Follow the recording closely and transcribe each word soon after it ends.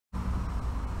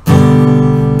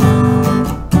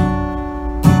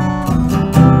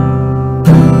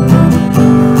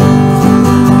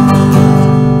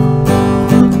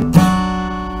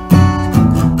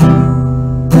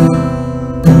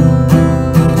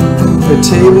A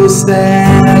table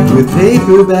stacked with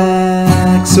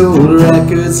paperbacks, old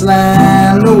records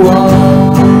line the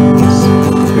walls.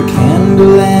 A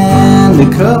candle and a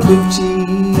cup of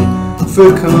tea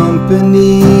for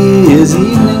company as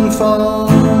evening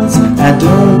falls. I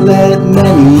don't let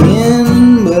many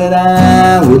in, but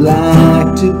I would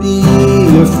like to be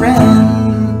your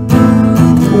friend.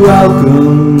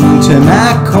 Welcome to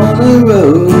my corner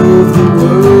of the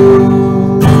world.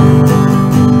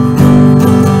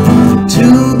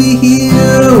 To be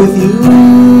here with you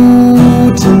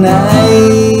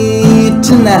tonight,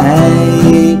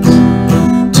 tonight.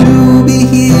 To be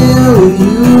here with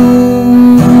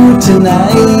you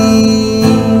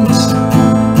tonight.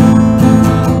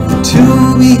 To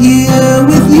be here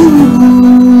with you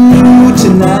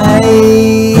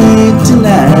tonight,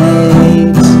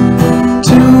 tonight.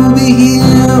 To be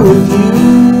here with you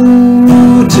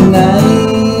tonight.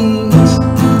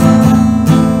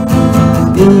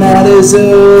 In matters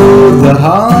of the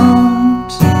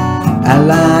heart, I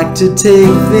like to take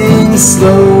things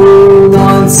slow.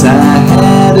 Once I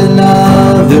had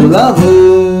another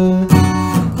lover,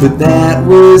 but that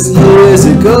was years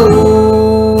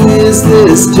ago. Is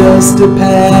this just a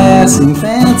passing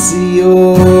fancy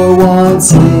or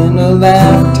once in a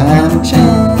lifetime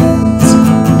chance?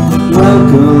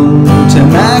 Welcome to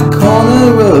my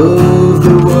corner of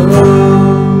the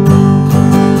world.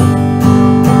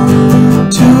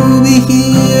 To be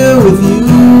here with you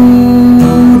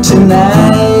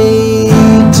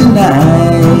tonight,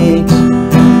 tonight.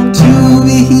 To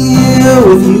be here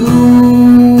with you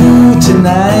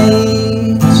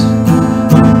tonight.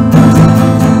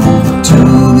 To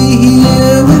be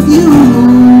here with you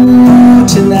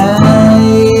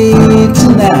tonight,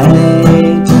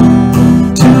 tonight.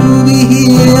 To be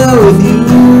here with you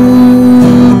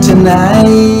tonight.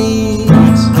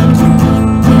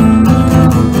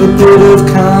 A bit of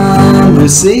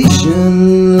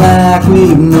conversation like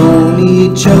we've known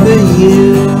each other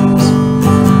years,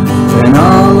 and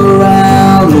all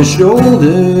around the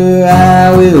shoulder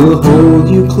I will hold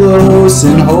you close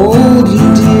and hold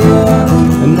you dear.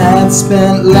 A night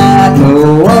spent like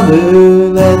no other,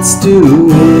 let's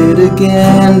do it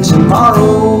again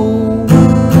tomorrow.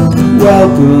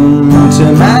 Welcome to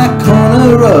my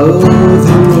corner of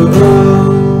the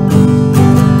world.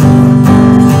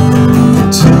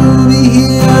 To be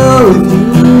here with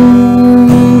you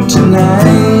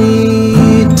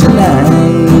tonight,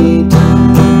 tonight.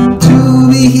 To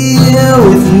be here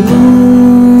with you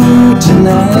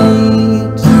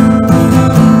tonight.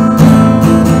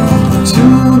 To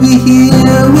be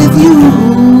here with you